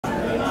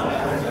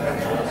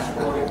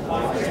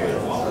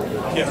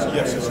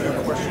Yes, it's a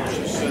good question.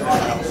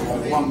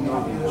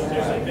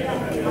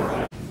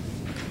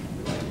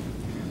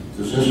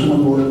 Does this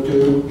one work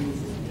too?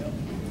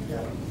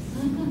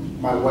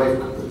 My wife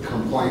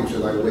complains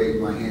that I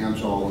wave my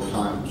hands all the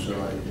time, so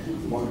I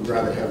would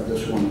rather have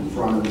this one in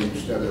front of me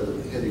instead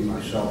of hitting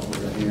myself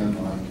with a hand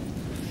mic.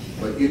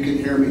 But you can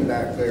hear me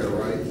back there,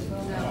 right?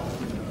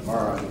 All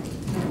right.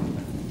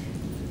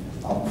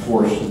 I'm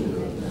forced to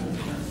do it then.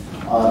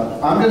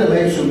 I'm going to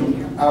make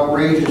some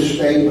outrageous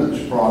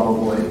statements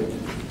probably.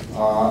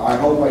 I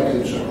hope I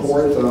can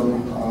support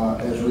them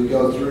as we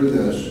go through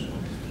this.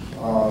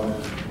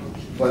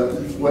 But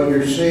what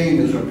you're seeing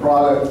is a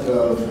product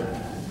of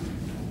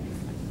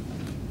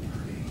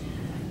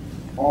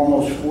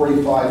almost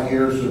 45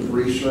 years of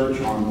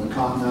research on the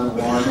Continental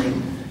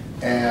Army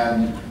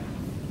and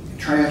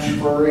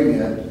transferring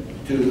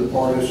it to the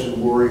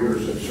partisan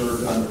warriors that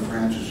served under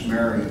Francis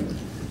Marion.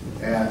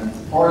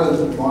 And part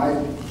of my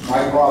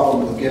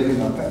problem with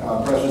giving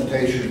a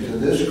presentation to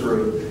this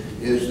group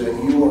is that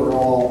you are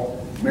all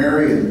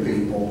Marion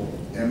people,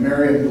 and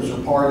Marion was a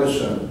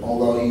partisan,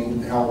 although he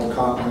held a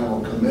Continental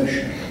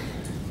Commission.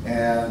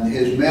 And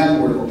his men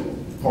were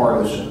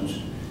partisans.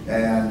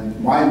 And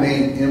my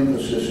main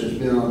emphasis has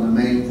been on the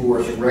main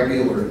force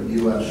regular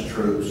U.S.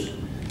 troops.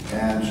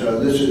 And so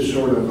this is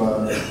sort of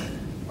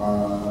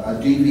a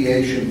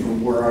deviation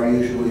from where I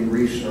usually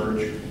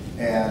research.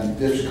 And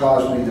this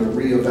caused me to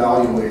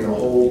reevaluate a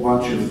whole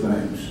bunch of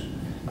things.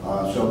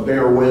 So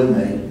bear with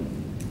me.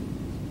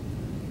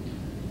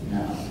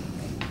 Now,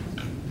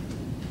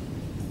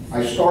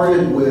 I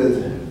started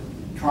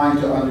with trying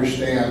to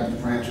understand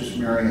Francis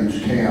Marion's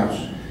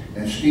camps.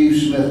 And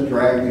Steve Smith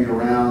dragged me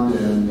around,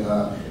 and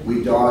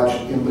we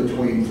dodged in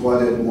between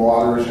flooded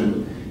waters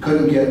and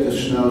couldn't get to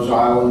Snow's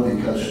Island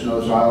because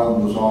Snow's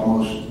Island was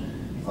almost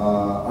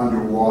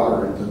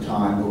underwater at the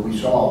time. But we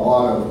saw a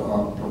lot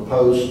of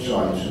proposed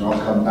sites, and I'll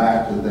come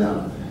back to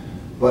them.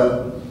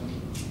 But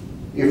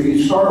if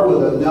you start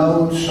with a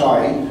known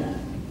site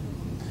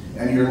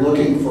and you're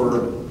looking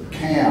for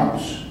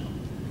camps,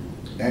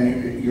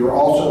 and you're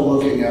also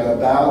looking at a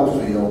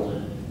battlefield,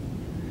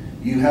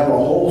 you have a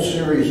whole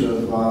series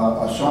of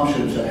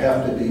assumptions that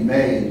have to be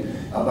made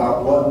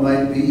about what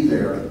might be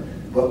there.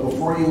 But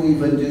before you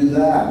even do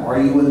that, are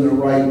you in the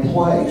right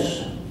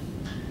place?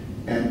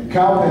 And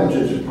Cowpens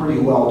is pretty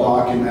well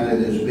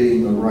documented as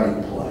being the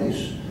right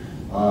place.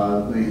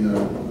 I mean,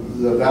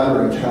 the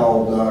veterans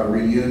held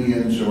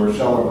reunions or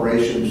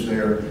celebrations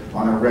there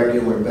on a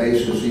regular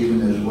basis,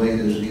 even as late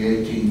as the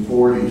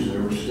 1840s. They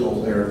were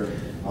still there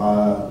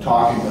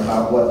talking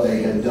about what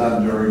they had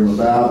done during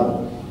the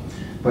battle.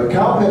 But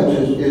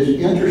Cowpens is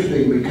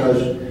interesting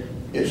because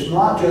it's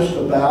not just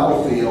a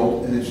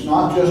battlefield, and it's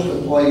not just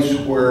a place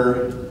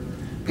where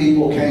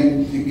people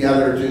came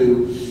together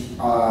to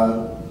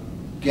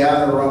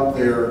gather up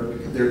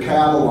their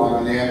cattle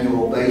on an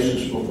annual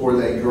basis before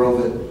they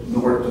drove it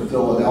north to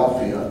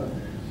Philadelphia.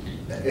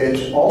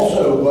 It's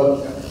also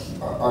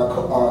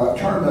a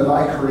term that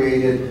I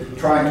created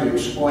trying to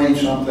explain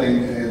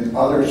something in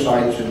other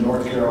sites in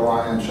North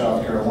Carolina and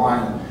South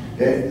Carolina.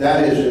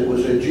 That is, it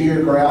was a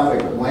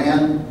geographic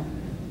land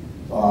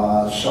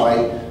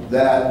site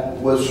that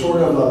was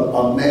sort of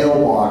a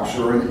mailbox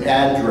or an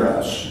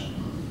address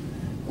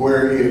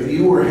where if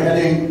you were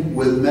heading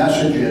with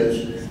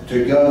messages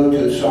to go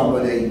to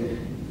somebody,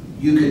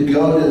 you could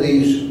go to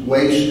these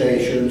way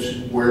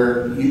stations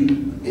where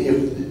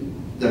if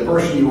the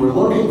person you were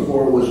looking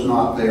for was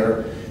not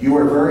there, you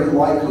were very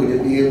likely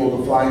to be able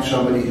to find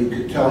somebody who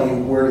could tell you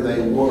where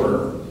they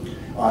were.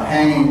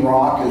 Hanging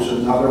Rock is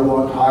another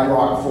one, High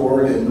Rock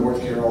Ford in North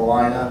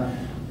Carolina.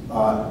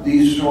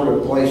 These sort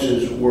of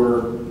places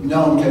were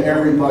known to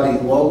everybody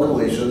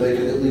locally, so they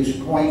could at least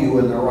point you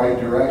in the right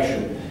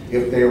direction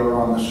if they were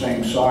on the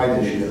same side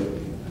as you.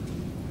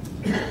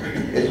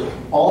 It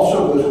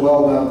also was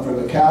well known for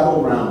the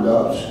cattle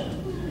roundups,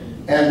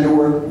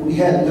 and we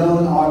had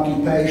known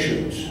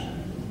occupations.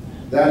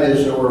 That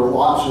is, there were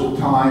lots of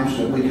times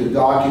that we could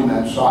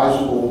document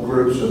sizable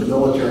groups of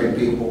military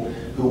people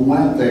who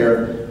went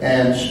there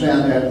and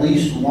spent at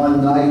least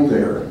one night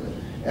there.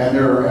 And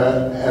there are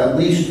at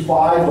least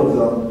 5 of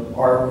them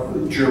are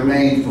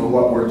germane for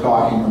what we're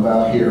talking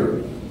about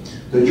here.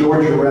 The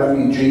Georgia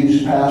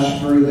refugees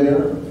passed through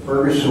there.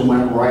 Ferguson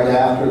went right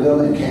after them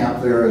and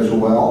camped there as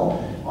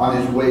well. On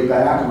his way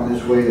back, on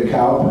his way to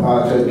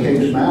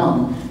Kings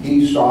Mountain,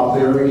 he stopped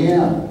there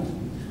again.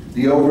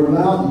 The Over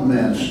Mountain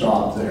men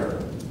stopped there.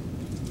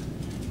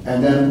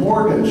 And then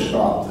Morgan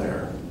stopped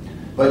there.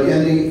 But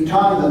in the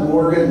time that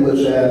Morgan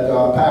was at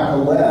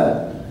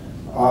Pacolet,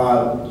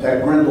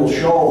 at Grindle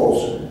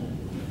Shoals,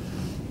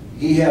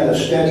 he had a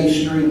steady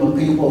stream of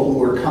people who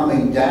were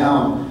coming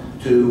down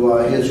to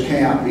his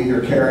camp,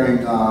 either carrying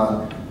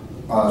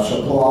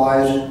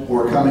supplies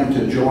or coming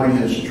to join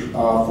his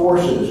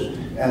forces.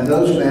 And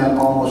those men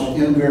almost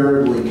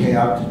invariably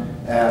camped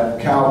at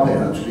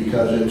Cowpens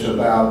because it's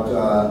about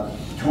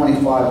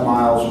 25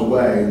 miles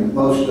away. And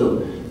most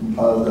of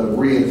the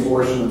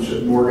reinforcements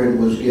that Morgan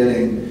was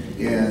getting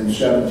in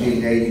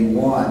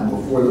 1781,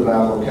 before the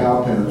Battle of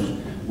Cowpens,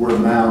 were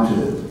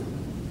mounted.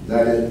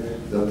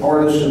 the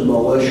partisan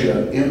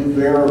militia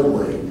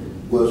invariably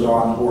was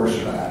on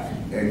horseback,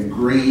 and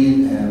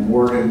Green and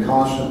Morgan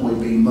constantly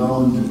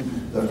bemoaned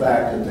the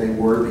fact that they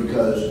were,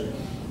 because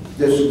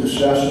this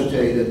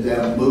necessitated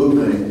them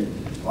moving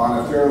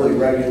on a fairly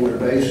regular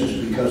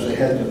basis because they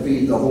had to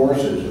feed the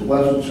horses. It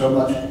wasn't so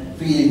much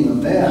feeding the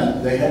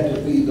men, they had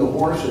to feed the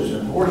horses,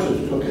 and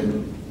horses took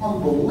an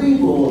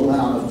unbelievable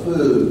amount of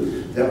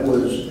food that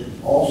was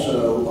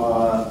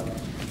also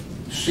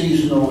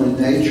seasonal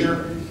in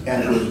nature,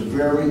 and it was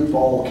very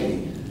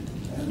bulky.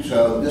 And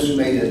so this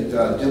made it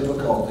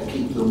difficult to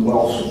keep them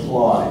well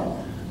supplied.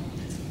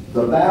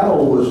 The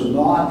battle was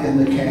not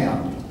in the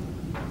camp.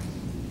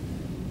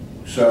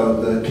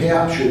 So the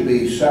camp should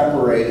be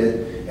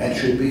separated and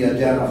should be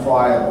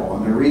identifiable.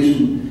 And the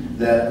reason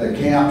that the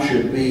camp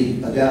should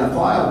be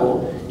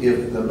identifiable,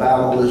 if the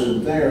battle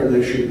isn't there,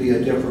 there should be a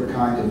different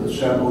kind of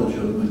assemblage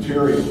of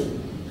material.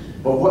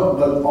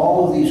 But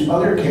all of these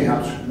other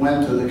camps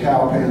went to the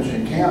Cowpens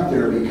camp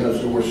there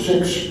because there were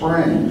 6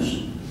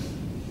 springs.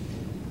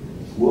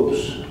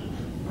 Whoops.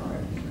 All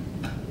right.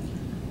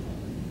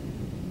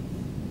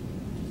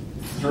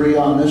 3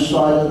 on this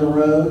side of the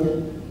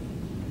road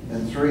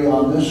and 3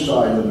 on this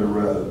side of the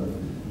road.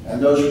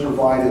 And those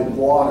provided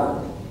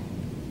water.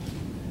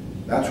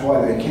 That's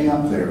why they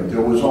camped there.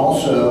 There was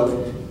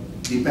also,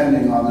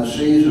 depending on the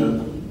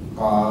season,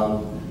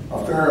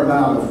 a fair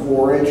amount of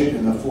forage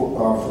in the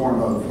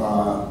form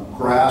of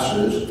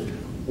grasses,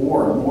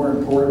 or more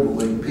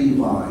importantly, pea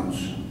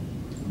vines.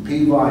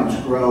 Pea vines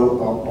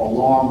grow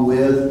along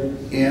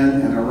with,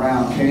 in, and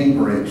around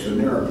canebrakes, and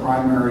they're a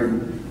primary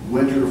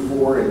winter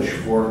forage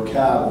for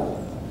cattle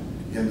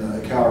in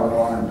the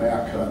Colorado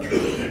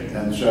backcountry.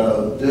 And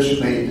so this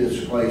made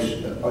this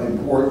place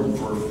important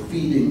for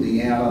feeding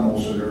the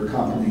animals that are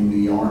accompanying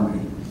the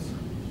army.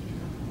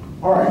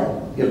 All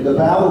right, if the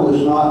battle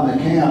is not in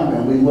the camp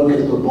and we look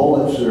at the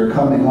bullets that are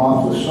coming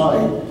off the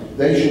site,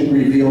 they should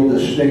reveal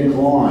distinct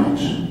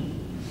lines.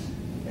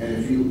 And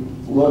if you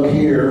look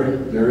here,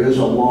 there is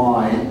a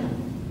line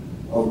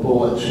of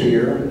bullets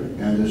here,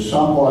 and there's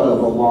somewhat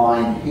of a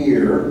line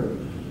here.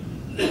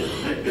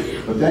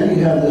 But then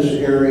you have this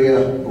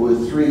area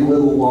with 3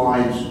 little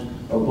lines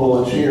of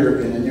bullets here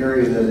in an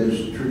area that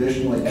is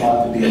traditionally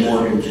thought to be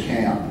Morgan's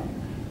camp.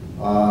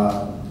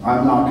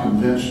 I'm not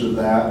convinced of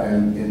that,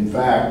 and in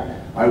fact,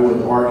 I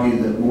would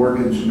argue that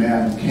Morgan's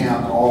men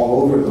camped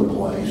all over the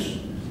place,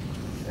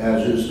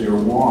 as is their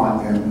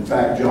wont. And in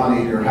fact,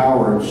 John Eater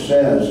Howard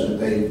says that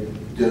they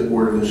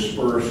were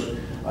dispersed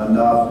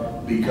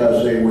enough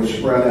because they were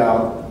spread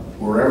out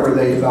wherever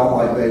they felt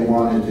like they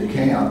wanted to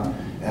camp.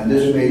 And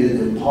this made it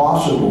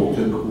impossible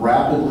to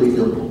rapidly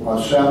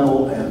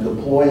assemble and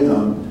deploy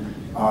them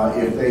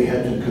if they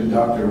had to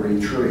conduct a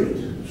retreat,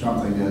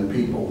 something that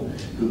people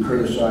who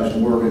criticize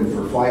Morgan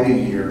for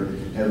fighting here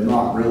have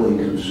not really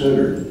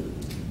considered.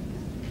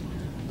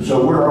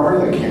 So where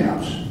are the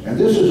camps? And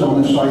this is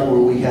on the site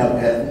where we have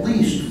at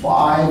least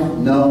 5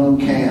 known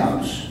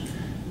camps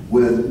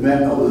with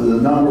the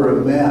number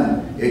of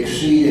men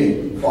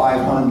exceeding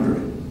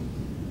 500.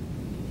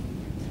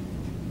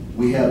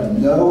 We have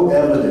no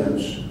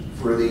evidence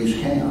for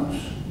these camps.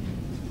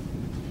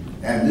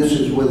 And this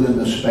is within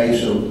the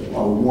space of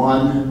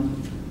one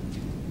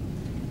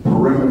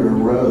perimeter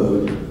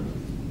road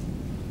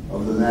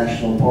of the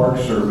National Park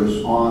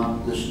Service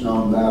on this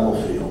known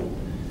battlefield.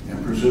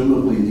 And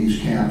presumably these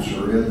camps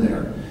are in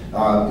there.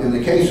 In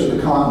the case of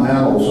the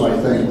Continentals, I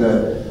think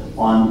that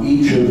on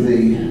each of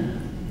the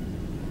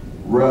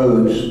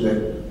roads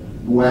that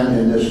went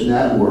in this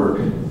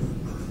network,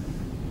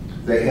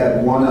 they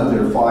had one of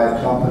their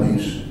 5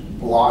 companies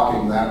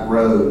blocking that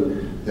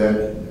road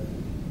that,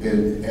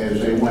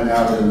 as they went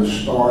out in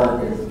a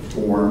star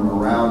form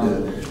around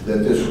it, that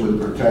this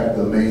would protect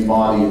the main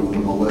body of the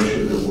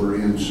militia that were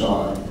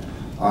inside.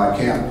 I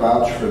can't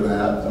vouch for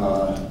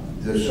that.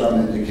 There's some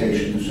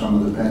indication in some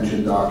of the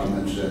pension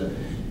documents that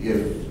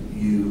if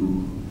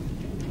you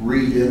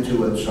read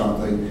into it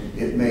something,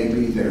 it may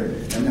be there.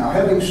 And now,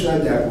 having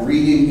said that,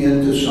 reading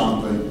into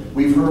something,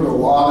 we've heard a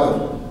lot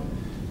of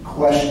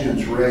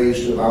questions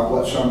raised about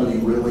what somebody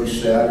really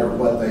said or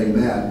what they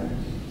meant.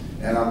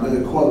 And I'm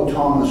going to quote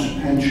Thomas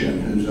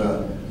Pynchon, who's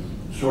a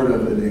sort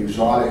of an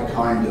exotic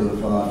kind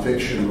of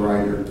fiction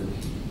writer.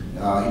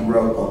 He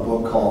wrote a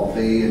book called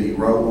V, and he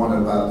wrote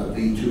one about the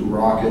V-2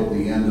 rocket at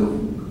the end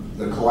of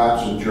the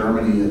collapse of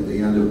Germany at the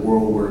end of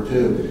World War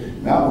II.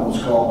 That one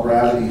was called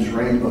Gravity's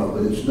Rainbow,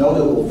 but it's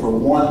notable for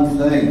one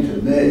thing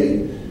to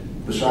me,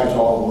 besides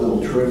all the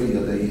little trivia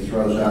that he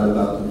throws out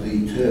about the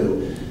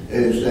V-2,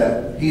 is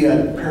that he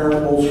had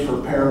parables for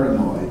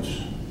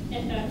paranoids.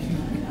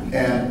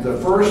 And the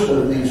first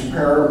of these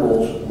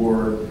parables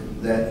were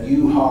that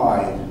you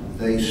hide,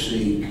 they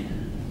seek.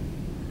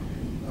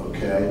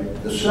 Okay?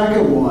 The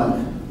second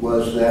one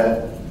was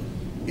that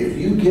if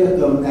you get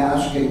them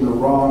asking the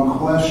wrong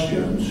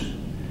questions,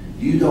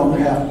 you don't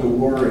have to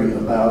worry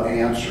about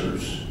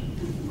answers.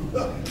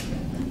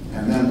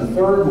 And then the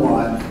third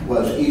one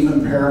was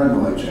even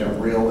paranoids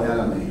have real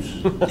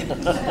enemies.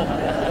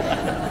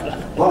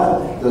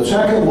 But The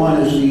second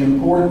one is the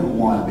important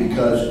one,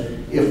 because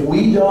if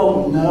we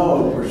don't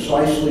know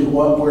precisely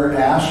what we're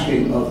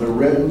asking of the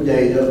written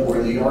data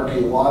or the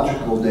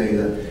archaeological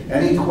data,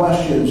 any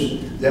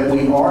questions that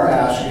we are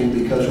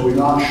asking because we're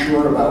not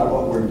sure about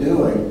what we're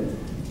doing,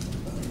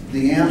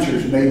 the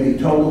answers may be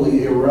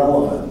totally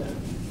irrelevant.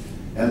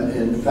 And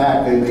in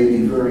fact, they may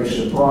be very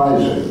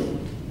surprising.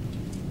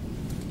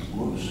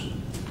 Whoops.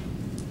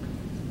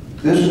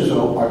 This is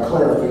a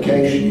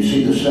clarification. You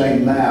see the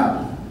same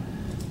map.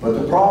 But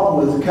the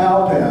problem with the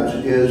cow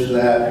pens is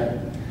that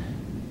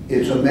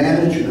it's a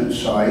management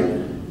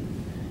site.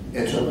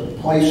 It's a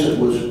place that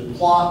was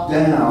plopped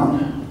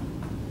down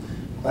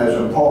as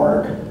a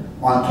park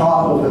on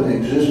top of an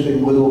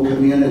existing little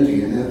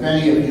community. And if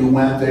any of you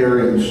went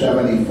there in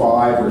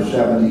 75 or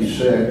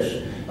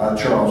 76,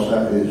 Charles,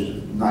 that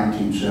is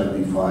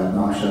 1975,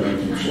 not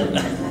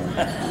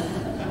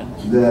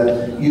 1775,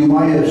 that you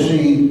might have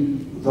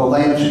seen the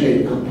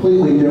landscape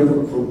completely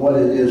different from what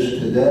it is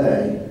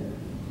today.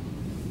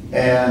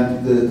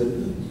 And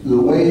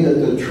the way that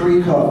the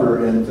tree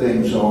cover and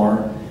things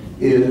are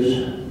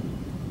is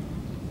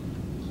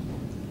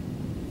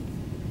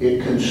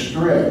it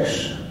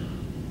constricts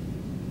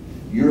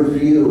your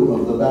view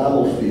of the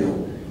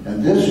battlefield.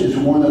 And this is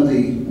one of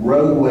the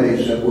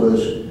roadways that was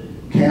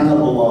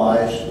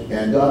cannibalized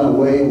and done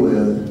away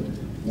with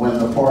when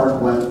the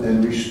park went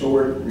and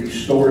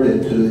restored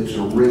it to its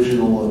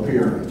original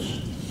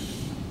appearance.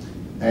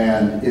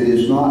 And it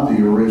is not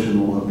the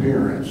original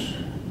appearance,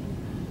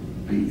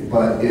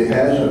 but it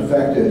has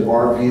affected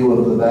our view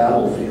of the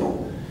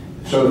battlefield.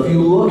 So if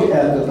you look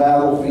at the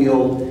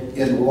battlefield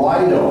in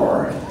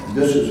LiDAR,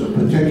 this is of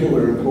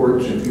particular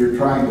importance if you're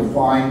trying to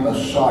find a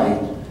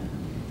site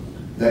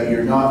that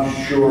you're not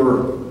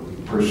sure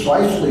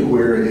precisely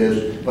where it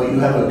is, but you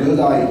have a good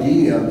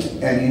idea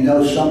and you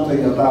know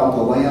something about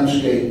the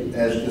landscape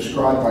as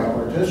described by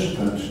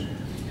participants.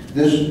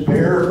 This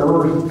bare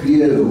earth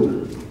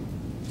view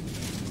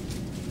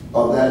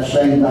of that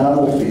same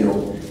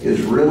battlefield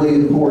is really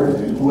important.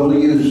 And we'll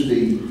use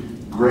the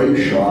grape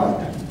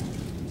shot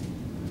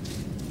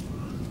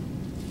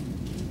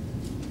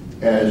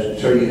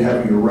so you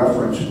have your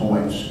reference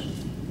points.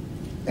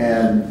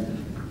 And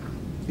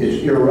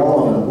it's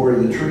irrelevant where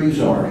the trees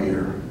are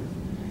here.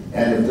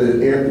 And if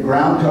the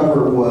ground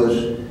cover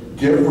was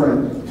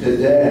different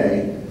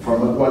today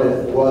from what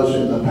it was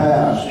in the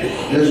past,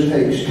 this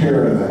takes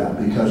care of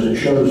that because it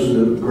shows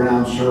the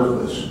ground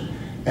surface.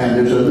 And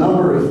there's a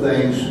number of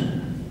things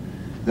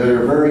that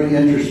are very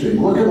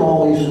interesting. Look at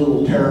all these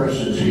little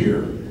terraces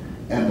here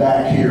and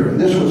back here. And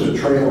this was a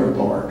trailer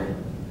park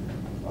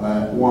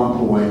at one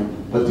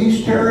point. But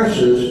these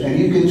terraces, and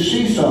you can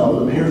see some of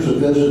them, here's a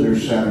visitor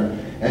center.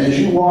 And as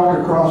you walk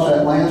across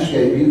that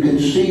landscape, you can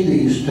see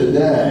these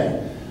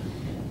today.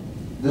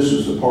 This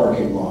is the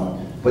parking lot.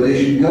 But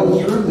as you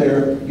go through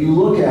there, you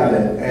look at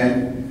it,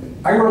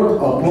 and I wrote a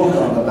book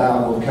on the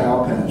Battle of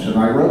Cowpens, and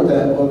I wrote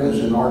that book as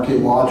an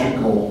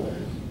archaeological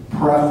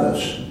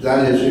preface.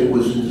 That is, it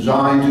was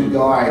designed to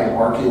guide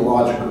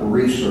archaeological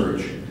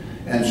research.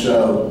 And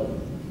so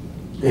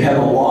it had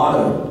a lot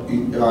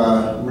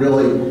of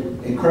really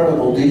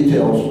incredible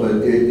details,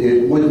 but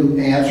it wouldn't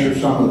answer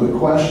some of the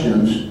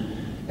questions.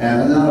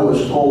 And then I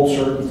was told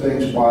certain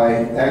things by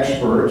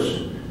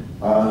experts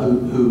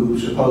who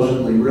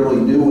supposedly really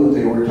knew what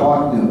they were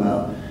talking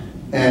about.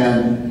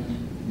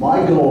 And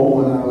my goal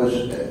when I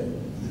was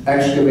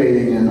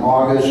excavating in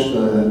August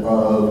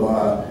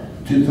of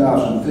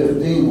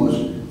 2015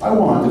 was I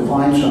wanted to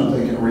find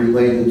something that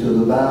related to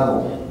the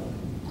battle.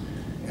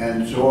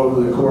 And so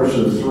over the course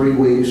of 3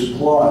 weeks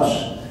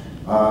plus,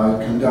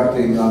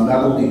 conducting a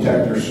metal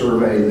detector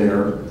survey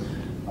there,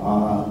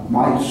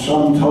 my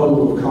sum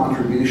total of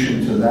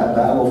contribution to that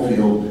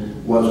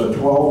battlefield was a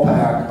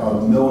 12-pack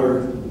of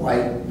Miller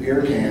Lite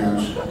beer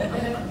cans,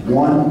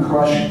 one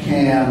crushed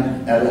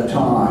can at a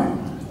time.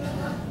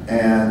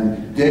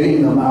 And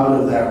digging them out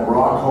of that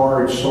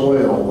rock-hard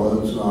soil,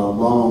 those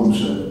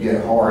loams that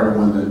get hard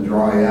when they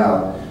dry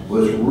out,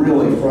 was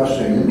really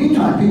frustrating. In the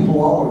meantime,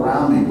 people all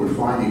around me were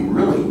finding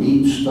really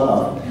neat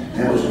stuff,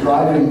 and it was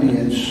driving me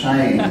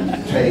insane.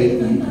 Tate,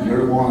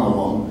 you're one of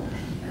them.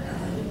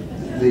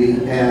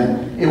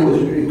 And it was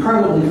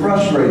incredibly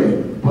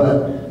frustrating.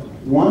 But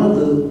one of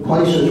the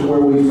places where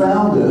we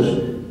found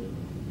this,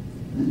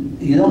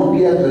 you don't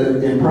get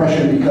the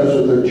impression because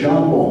of the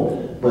jungle,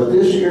 but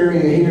this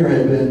area here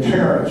had been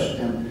terraced.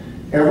 And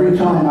every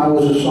time I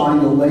was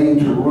assigned a lane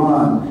to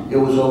run, it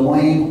was a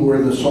lane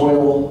where the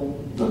soil,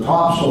 the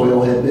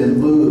topsoil had been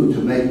moved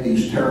to make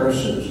these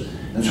terraces.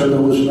 And so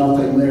there was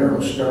nothing there, it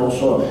was sterile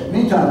soil.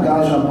 Meantime,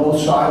 guys on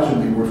both sides of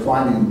me were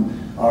finding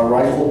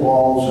rifle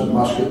balls and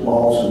musket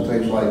balls and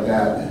things like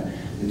that. And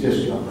it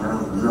just got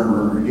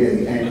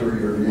getting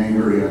angrier and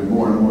angrier and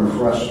more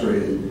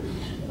frustrated.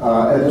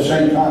 At the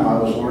same time, I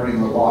was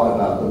learning a lot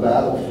about the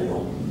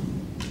battlefield.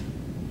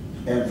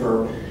 And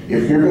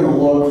if you're going to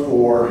look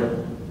for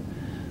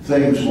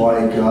things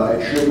like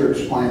at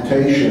Sugar's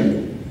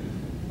plantation,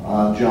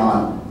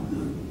 John,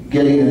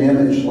 getting an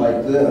image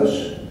like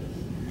this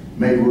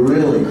may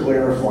really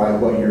clarify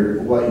what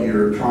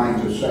you're trying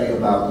to say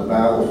about the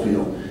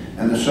battlefield.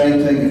 And the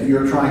same thing if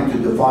you're trying to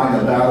define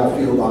a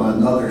battlefield on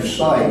another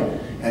site,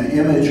 an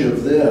image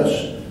of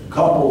this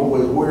coupled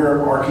with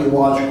where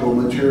archaeological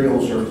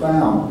materials are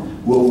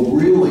found will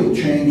really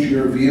change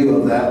your view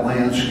of that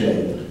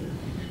landscape.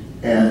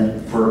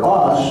 And for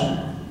us,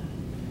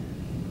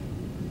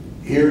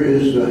 here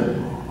is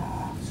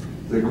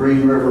the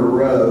Green River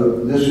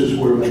Road. This is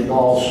where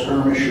McDowell's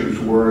skirmishers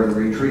were and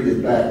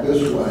retreated back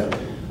this way.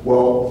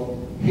 Well,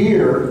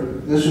 here,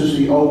 this is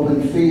the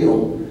open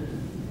field,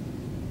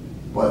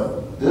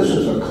 but this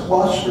is a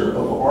cluster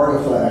of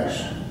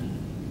artifacts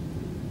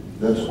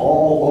that's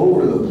all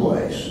over the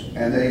place,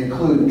 and they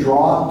include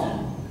dropped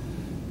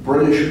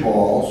British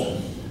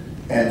balls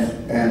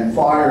and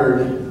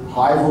fired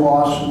high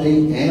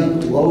velocity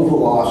and low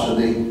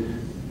velocity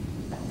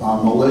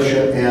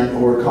militia and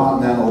or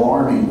Continental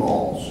Army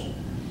balls.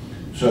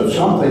 So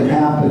something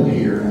happened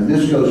here, and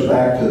this goes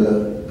back to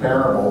the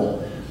parable.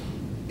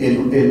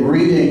 In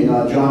reading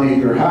John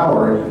Edgar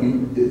Howard,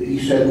 he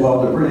said,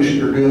 well, the British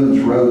dragoons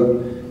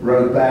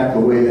rode back the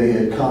way they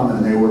had come,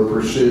 and they were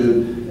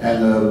pursued,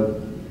 and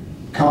the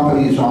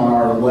companies on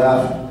our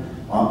left,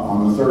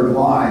 on the third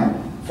line,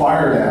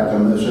 fired at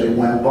them as they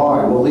went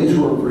by. Well, these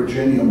were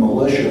Virginia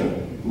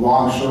militia,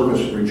 long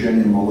service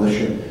Virginia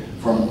militia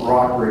from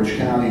Rockbridge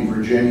County,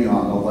 Virginia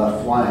on the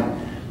left flank.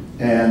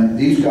 And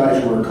these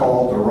guys were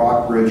called the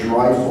Rockbridge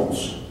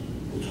Rifles.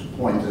 It's a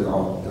point that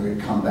I'll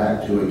come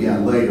back to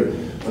again later.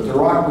 But the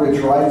Rockbridge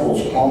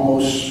Rifles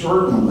almost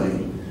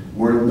certainly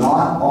were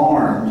not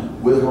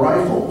armed with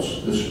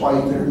rifles,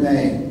 despite their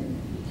name.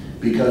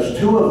 Because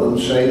two of them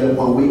say that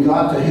when we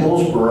got to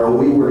Hillsborough,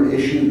 we were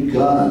issued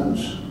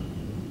guns.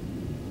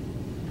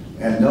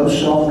 And no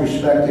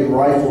self-respecting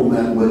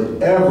rifleman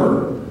would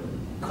ever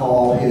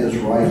call his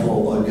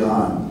rifle a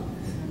gun.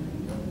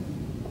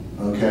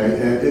 Okay,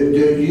 and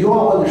do you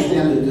all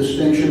understand the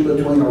distinction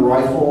between a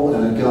rifle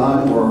and a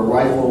gun, or a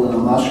rifle and a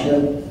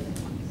musket?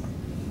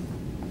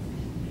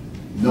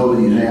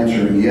 Nobody's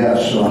answering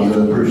yes, so I'm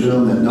going to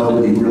presume that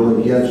nobody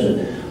really gets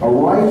it. A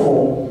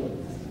rifle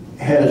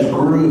has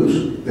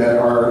grooves that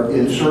are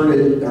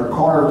inserted or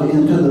carved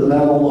into the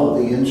metal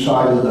of the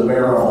inside of the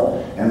barrel,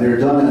 and they're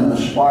done in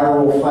a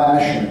spiral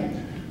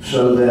fashion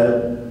so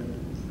that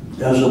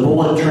as the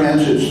bullet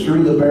transits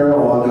through the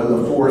barrel under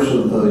the force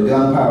of the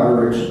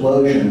gunpowder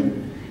explosion,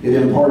 it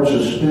imparts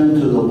a spin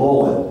to the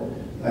bullet.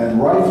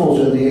 And rifles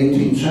in the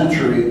 18th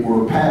century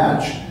were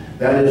patched.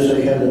 That is,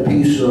 they had a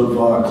piece of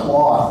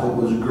cloth that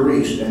was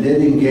greased, and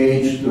it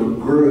engaged the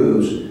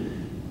grooves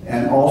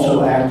and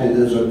also acted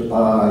as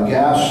a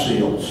gas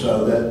seal,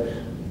 so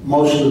that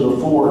most of the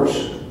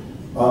force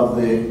of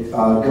the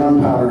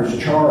gunpowder's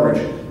charge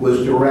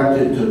was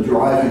directed to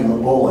driving the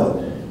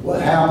bullet. What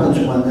happens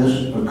when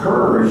this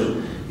occurs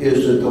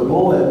is that the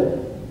bullet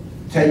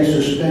takes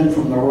a spin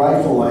from the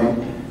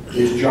rifling,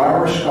 is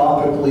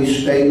gyroscopically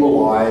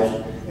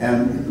stabilized,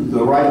 and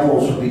the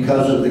rifles,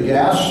 because of the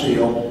gas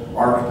seal,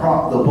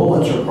 the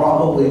bullets are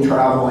probably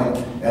traveling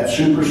at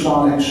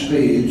supersonic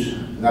speeds.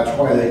 That's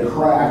why they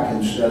crack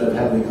instead of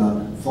having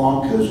a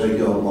thunk as they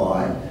go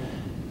by.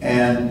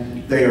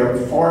 And they are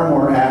far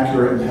more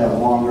accurate and have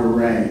longer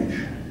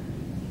range.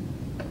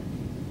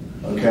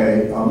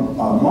 Okay, a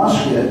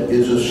musket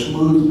is a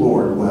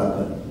smoothbore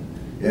weapon.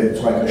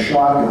 It's like a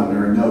shotgun,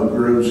 there are no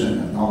grooves in it.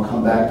 And I'll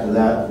come back to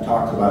that and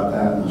talk about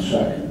that in a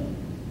second.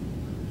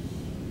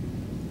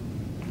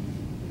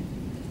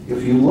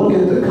 If you look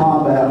at the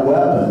combat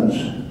weapons,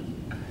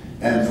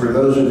 and for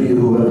those of you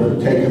who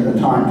have taken the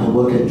time to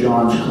look at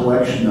John's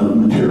collection of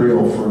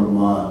material from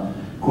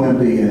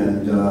Quimby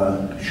and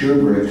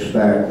Shubrick's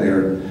back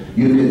there,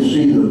 you can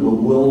see the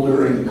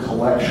bewildering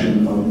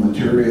collection of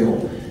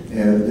material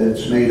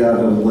that's made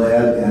out of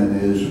lead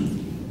and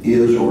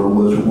is or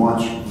was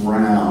once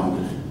round.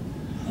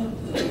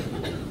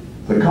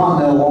 The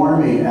Continental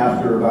Army,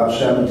 after about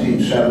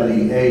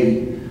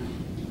 1778,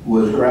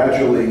 was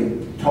gradually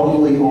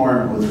totally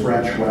armed with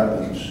French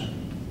weapons.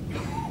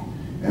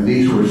 And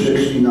these were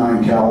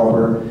 69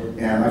 caliber,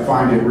 and I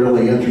find it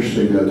really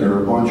interesting that there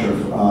are a bunch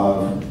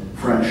of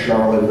French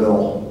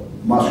Charleville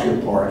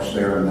musket parts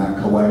there in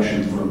that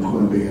collection from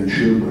Quimby and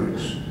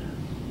Shubrick's.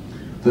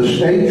 The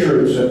state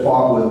troops that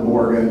fought with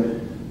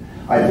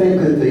Morgan, I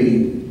think that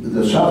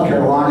the South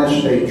Carolina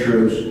state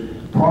troops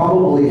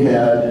probably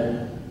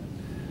had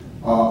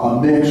a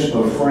mix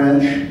of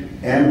French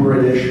and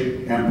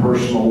British and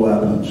personal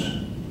weapons.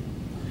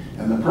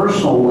 And the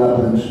personal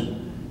weapons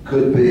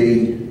could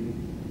be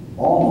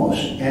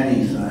almost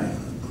anything.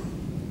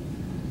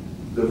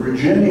 The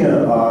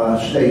Virginia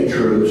state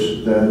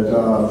troops that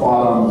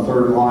fought on the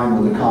third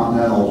line with the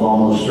Continentals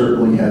almost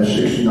certainly had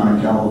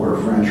 69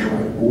 caliber French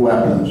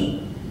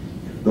weapons.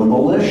 The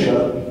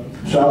militia,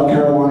 South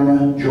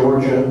Carolina,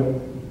 Georgia,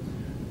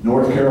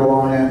 North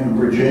Carolina, and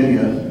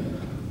Virginia,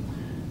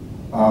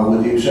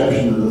 with the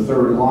exception of the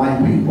third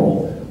line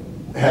people,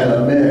 had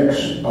a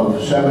mix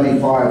of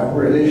 75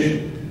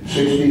 British,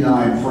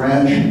 69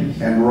 French,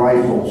 and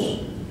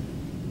rifles.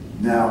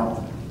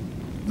 Now,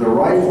 The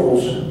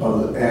rifles,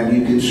 and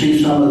you can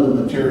see some of the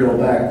material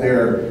back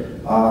there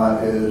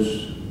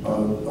is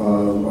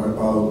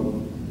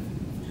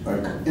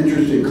an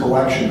interesting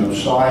collection of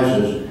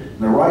sizes.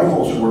 The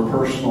rifles were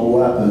personal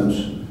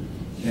weapons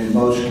in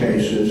most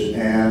cases,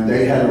 and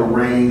they had a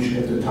range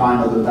at the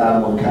time of the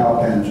Battle of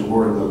Cowpens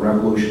or the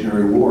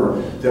Revolutionary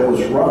War that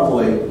was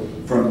roughly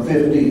from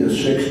 50 to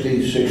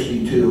 60,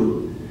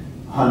 62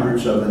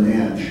 hundredths of an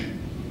inch.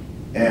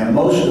 And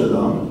most of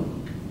them,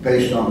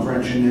 based on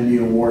French and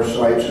Indian War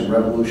sites and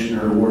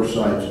Revolutionary War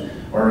sites,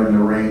 are in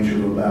the range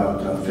of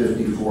about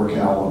 54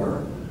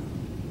 caliber.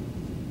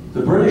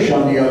 The British,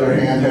 on the other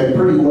hand, had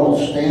pretty well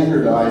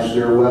standardized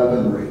their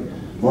weaponry.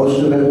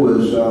 Most of it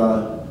was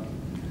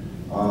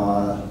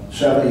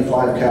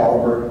 75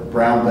 caliber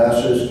Brown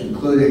Besses,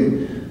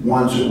 including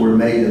ones that were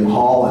made in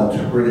Holland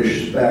to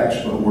British specs,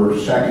 but were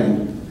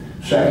second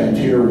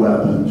tier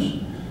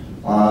weapons.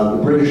 The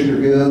British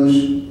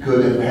Dragoons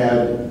could have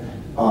had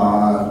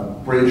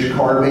British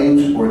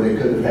carbines, or they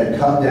could have had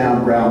cut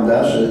down Brown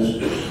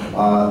Besses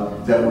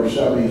that were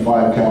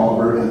 75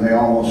 caliber, and they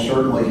almost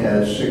certainly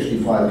had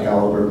 65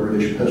 caliber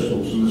British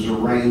pistols, and there's a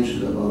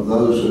range of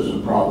those as a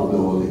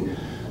probability.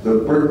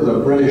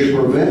 The British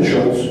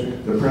Provincials,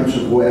 the Prince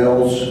of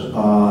Wales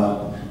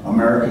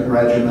American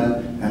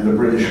Regiment, and the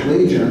British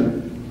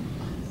Legion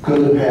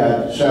could have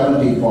had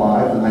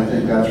 75, and I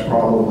think that's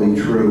probably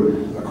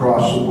true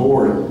across the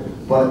board.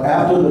 But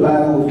after the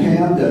Battle of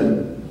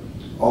Camden,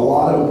 a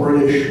lot of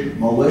British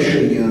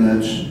militia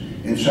units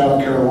in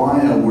South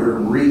Carolina were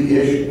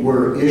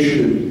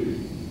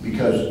issued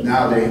because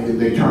now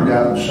they turned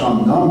out in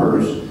some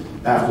numbers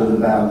after the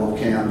Battle of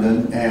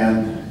Camden,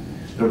 and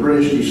the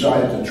British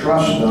decided to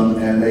trust them,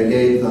 and they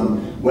gave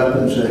them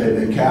weapons that had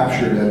been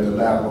captured at the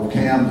Battle of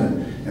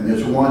Camden. And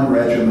there's one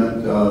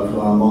regiment of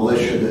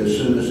militia that as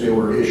soon as they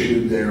were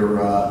issued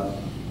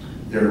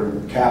their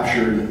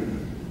captured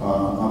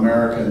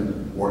American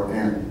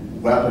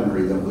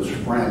weaponry that was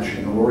French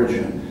in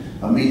origin,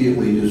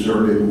 immediately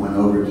deserted and went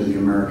over to the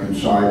American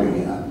side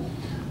again.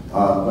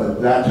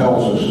 But that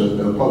tells us that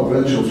the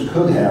Provincials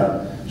could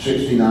have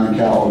 69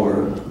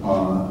 caliber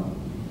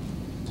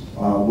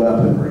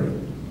weaponry.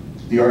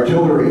 The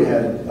artillery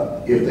had,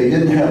 if they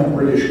didn't have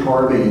British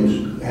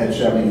carbines, had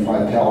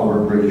 75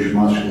 caliber British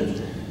muskets.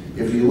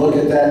 If you look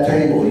at that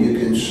table, you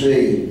can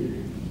see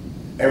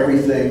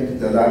everything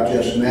that I've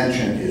just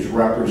mentioned is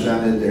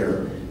represented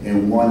there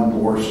in one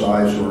bore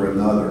size or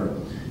another.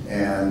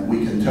 And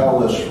we can tell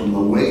this from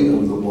the weight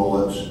of the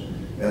bullets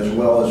as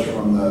well as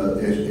from the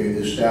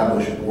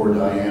established bore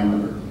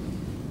diameter.